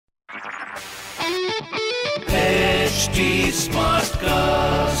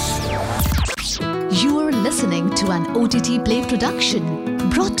Smartcast. You are listening to an OTT Play production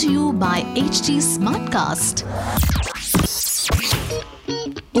brought to you by HT Smartcast.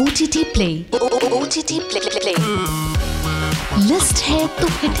 OTT Play. OTT Play. List है तो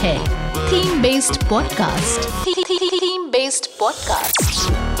hit है. Theme based podcast. Theme based podcast.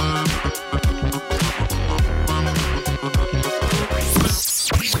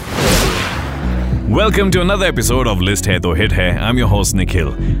 Welcome to another episode of List Hai To Hit Hai. I'm your host Nikhil.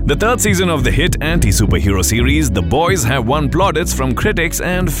 The third season of the hit anti-superhero series The Boys have won plaudits from critics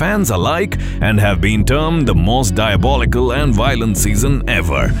and fans alike and have been termed the most diabolical and violent season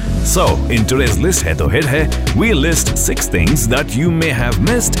ever. So, in today's List Hai To Hit Hai, we list 6 things that you may have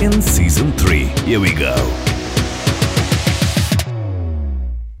missed in season 3. Here we go.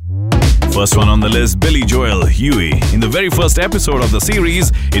 First one on the list, Billy Joel, Huey. In the very first episode of the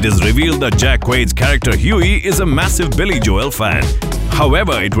series, it is revealed that Jack Quaid's character Huey is a massive Billy Joel fan.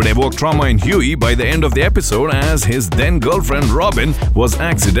 However, it would evoke trauma in Huey by the end of the episode as his then-girlfriend Robin was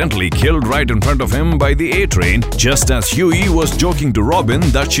accidentally killed right in front of him by the A-Train, just as Huey was joking to Robin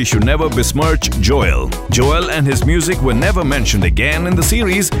that she should never besmirch Joel. Joel and his music were never mentioned again in the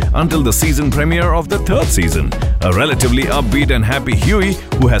series until the season premiere of the third season. A relatively upbeat and happy Huey,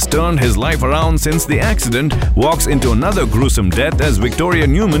 who has turned his life around since the accident, walks into another gruesome death as Victoria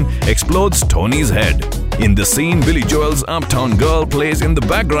Newman explodes Tony's head. In the scene, Billy Joel's Uptown Girl plays in the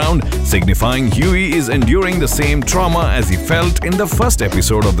background, signifying Huey is enduring the same trauma as he felt in the first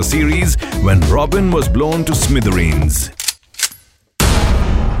episode of the series when Robin was blown to smithereens.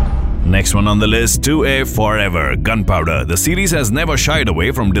 Next one on the list, 2A Forever, Gunpowder. The series has never shied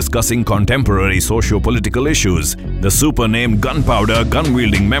away from discussing contemporary socio-political issues. The super named Gunpowder,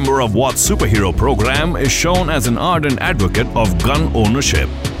 gun-wielding member of Watt's superhero program, is shown as an ardent advocate of gun ownership.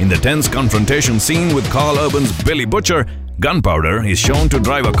 In the tense confrontation scene with Carl Urban's Billy Butcher, Gunpowder is shown to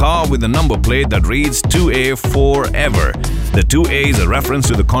drive a car with a number plate that reads 2A Forever. The 2A is a reference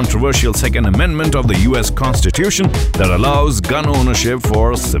to the controversial Second Amendment of the US Constitution that allows gun ownership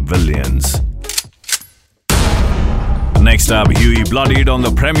for civilians. Next up, Huey bloodied on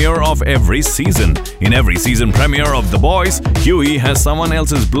the premiere of every season. In every season premiere of The Boys, Huey has someone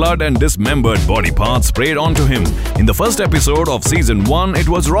else's blood and dismembered body parts sprayed onto him. In the first episode of season 1, it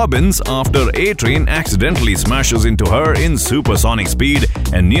was Robin's after A-Train accidentally smashes into her in supersonic speed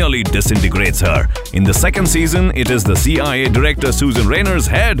and nearly disintegrates her. In the second season, it is the CIA director Susan Rayner's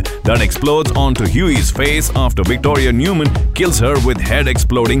head that explodes onto Huey's face after Victoria Newman kills her with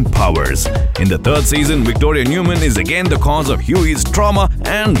head-exploding powers. In the third season, Victoria Newman is again the cause of Huey's trauma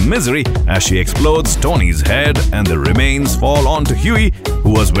and misery as she explodes Tony's head and the remains fall onto Huey,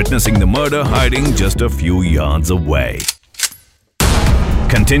 who was witnessing the murder hiding just a few yards away.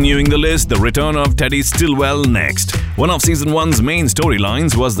 Continuing the list, the return of Teddy Stillwell next. One of season 1's main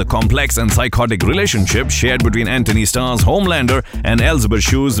storylines was the complex and psychotic relationship shared between Anthony Starr's Homelander and Elizabeth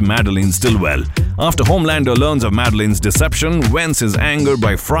Shue's Madeline Stillwell. After Homelander learns of Madeline's deception, vents his anger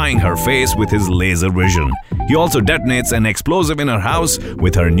by frying her face with his laser vision. He also detonates an explosive in her house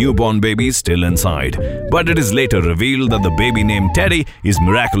with her newborn baby still inside. But it is later revealed that the baby named Teddy is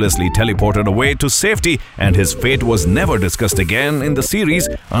miraculously teleported away to safety and his fate was never discussed again in the series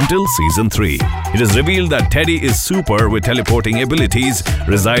until season 3. It is revealed that Teddy is super with teleporting abilities,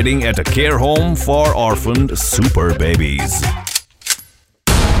 residing at a care home for orphaned super babies.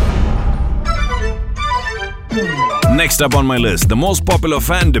 Next up on my list, the most popular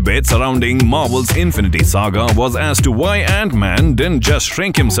fan debate surrounding Marvel's Infinity Saga was as to why Ant-Man didn't just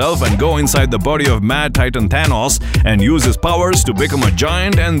shrink himself and go inside the body of Mad Titan Thanos and use his powers to become a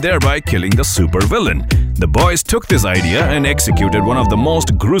giant and thereby killing the supervillain. The boys took this idea and executed one of the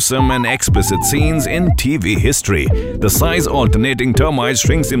most gruesome and explicit scenes in TV history. The size-alternating termite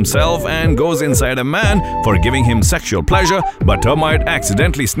shrinks himself and goes inside a man for giving him sexual pleasure, but termite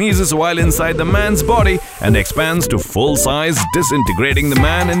accidentally sneezes while inside the man's body and expands to full size, disintegrating the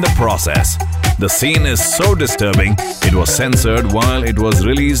man in the process. The scene is so disturbing, it was censored while it was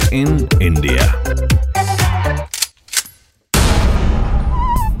released in India.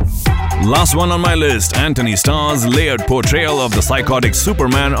 Last one on my list, Anthony Starr's layered portrayal of the psychotic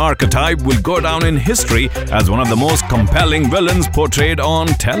Superman archetype will go down in history as one of the most compelling villains portrayed on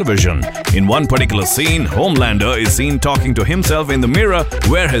television. In one particular scene, Homelander is seen talking to himself in the mirror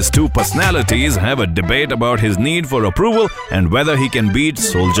where his two personalities have a debate about his need for approval and whether he can beat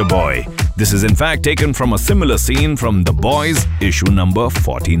Soldier Boy. This is in fact taken from a similar scene from The Boys, issue number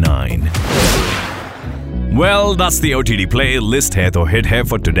 49. Well, that's the OTT Play List Hai To Hit Hai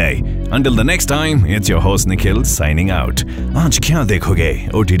for today. Until the next time, it's your host Nikhil signing out. आज क्या देखोगे?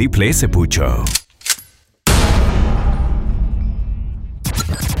 OTT Play से पूछो.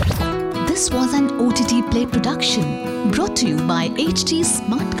 This was an OTT Play production brought to you by HT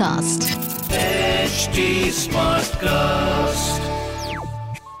Smartcast. HT Smartcast.